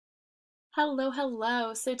Hello,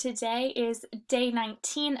 hello. So today is day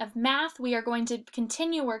 19 of math. We are going to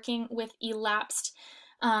continue working with elapsed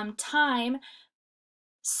time.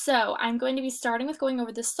 So I'm going to be starting with going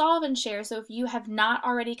over the solve and share. So if you have not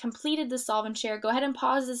already completed the solve and share, go ahead and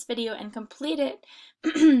pause this video and complete it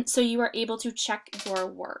so you are able to check your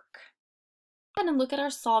work. And look at our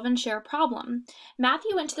solve and share problem.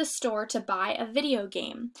 Matthew went to the store to buy a video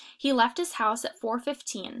game. He left his house at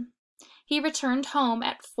 4:15. He returned home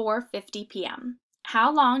at 4:50 p.m.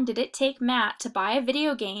 How long did it take Matt to buy a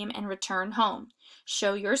video game and return home?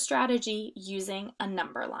 Show your strategy using a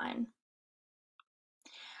number line.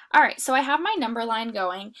 All right, so I have my number line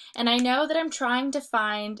going, and I know that I'm trying to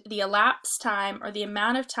find the elapsed time or the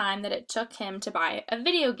amount of time that it took him to buy a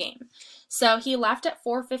video game. So he left at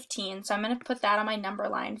 4:15, so I'm going to put that on my number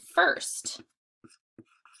line first.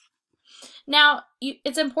 Now,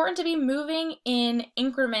 it's important to be moving in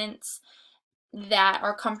increments that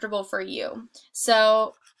are comfortable for you.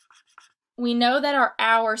 So we know that our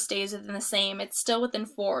hour stays within the same. It's still within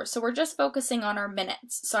 4, so we're just focusing on our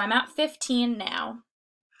minutes. So I'm at 15 now.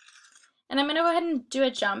 And I'm going to go ahead and do a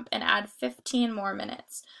jump and add 15 more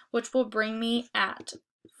minutes, which will bring me at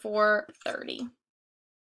 4:30.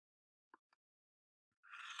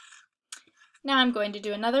 Now I'm going to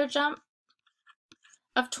do another jump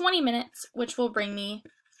of 20 minutes, which will bring me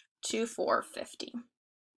to 4:50.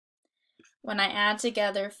 When I add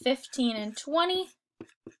together 15 and 20,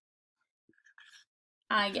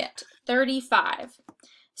 I get 35.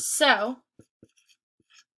 So,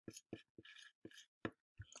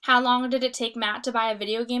 how long did it take Matt to buy a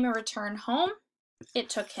video game and return home? It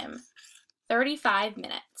took him 35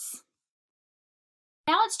 minutes.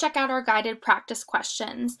 Now let's check out our guided practice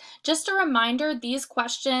questions. Just a reminder, these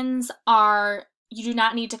questions you do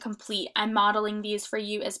not need to complete. I'm modeling these for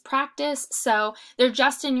you as practice, so they're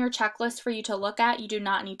just in your checklist for you to look at. You do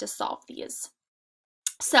not need to solve these.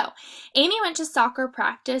 So, Amy went to soccer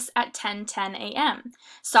practice at 10:10 a.m.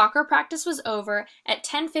 Soccer practice was over at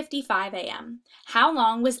 10:55 a.m. How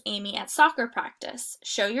long was Amy at soccer practice?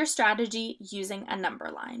 Show your strategy using a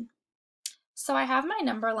number line. So I have my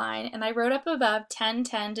number line, and I wrote up above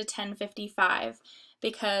 10:10 to 10:55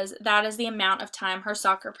 because that is the amount of time her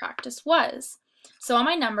soccer practice was. So on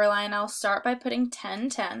my number line, I'll start by putting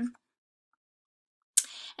 10:10,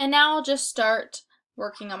 and now I'll just start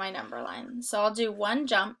working on my number line. So I'll do one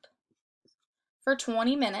jump for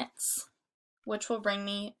 20 minutes, which will bring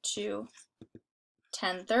me to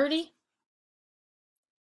 10:30.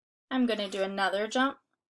 I'm going to do another jump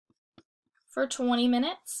for 20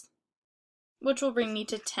 minutes, which will bring me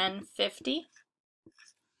to 10:50.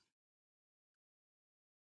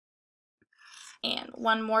 And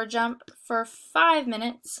one more jump for 5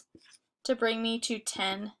 minutes to bring me to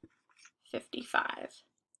 10:55.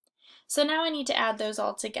 So now I need to add those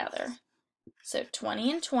all together. So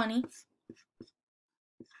 20 and 20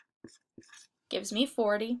 gives me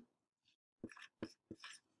 40.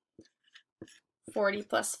 40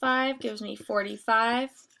 plus 5 gives me 45.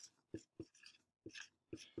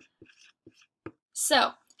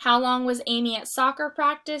 So, how long was Amy at soccer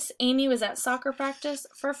practice? Amy was at soccer practice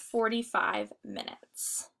for 45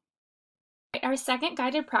 minutes. Our second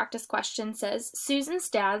guided practice question says, Susan's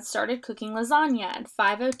dad started cooking lasagna at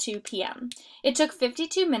 5:02 p.m. It took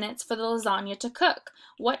 52 minutes for the lasagna to cook.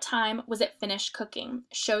 What time was it finished cooking?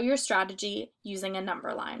 Show your strategy using a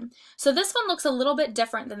number line. So this one looks a little bit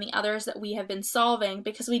different than the others that we have been solving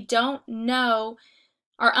because we don't know,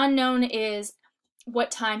 our unknown is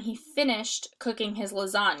what time he finished cooking his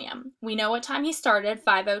lasagna. We know what time he started,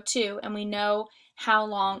 5:02, and we know how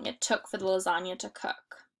long it took for the lasagna to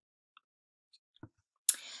cook.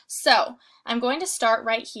 So I'm going to start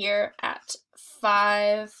right here at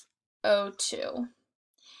 5:02,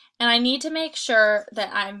 and I need to make sure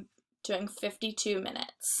that I'm doing 52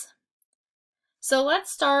 minutes. So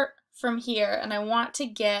let's start from here, and I want to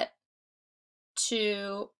get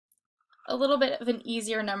to a little bit of an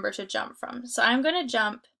easier number to jump from. So I'm going to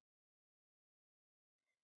jump,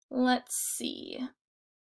 let's see,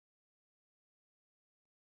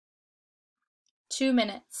 2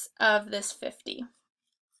 minutes of this 50.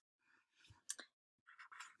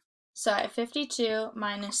 So I have 52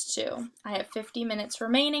 minus 2. I have 50 minutes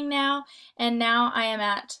remaining now, and now I am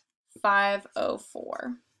at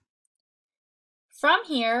 5:04. From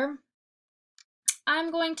here,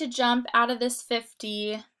 I'm going to jump out of this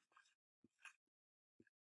 50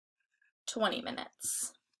 20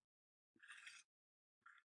 minutes.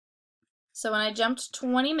 So when I jumped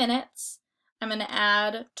 20 minutes, I'm going to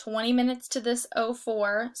add 20 minutes to this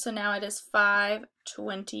 04, so now it is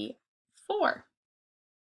 5:24.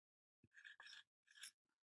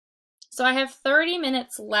 So I have 30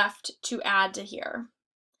 minutes left to add to here.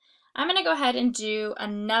 I'm going to go ahead and do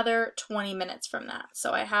another 20 minutes from that.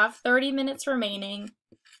 So I have 30 minutes remaining.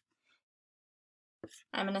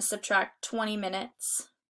 I'm going to subtract 20 minutes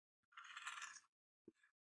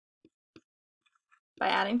by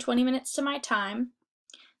adding 20 minutes to my time.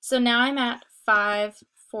 So now I'm at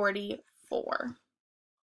 5:44.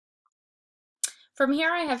 From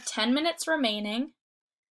here I have 10 minutes remaining.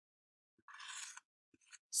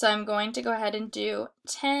 So I'm going to go ahead and do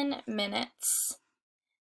 10 minutes,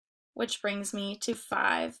 which brings me to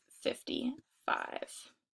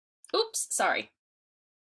 5:55. Oops, sorry.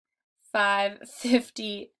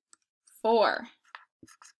 5:54.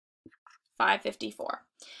 5:54.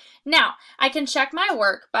 Now, I can check my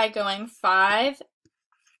work by going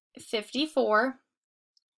 5:54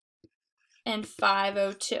 and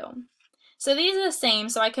 5:02. So these are the same,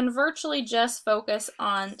 so I can virtually just focus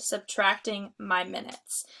on subtracting my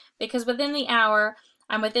minutes, because within the hour,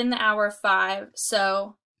 I'm within the hour of 5,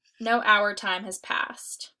 so no hour time has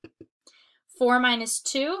passed. 4 minus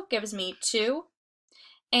 2 gives me 2,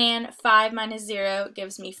 and 5 minus 0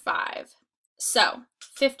 gives me 5. So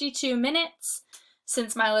 52 minutes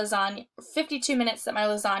since my lasagna, 52 minutes that my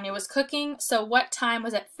lasagna was cooking. So what time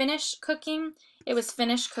was it finished cooking? It was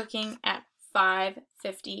finished cooking at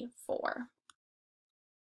 5:54.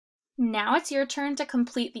 Now it's your turn to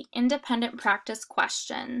complete the independent practice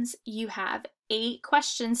questions. You have 8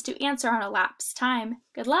 questions to answer on elapsed time.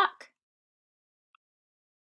 Good luck!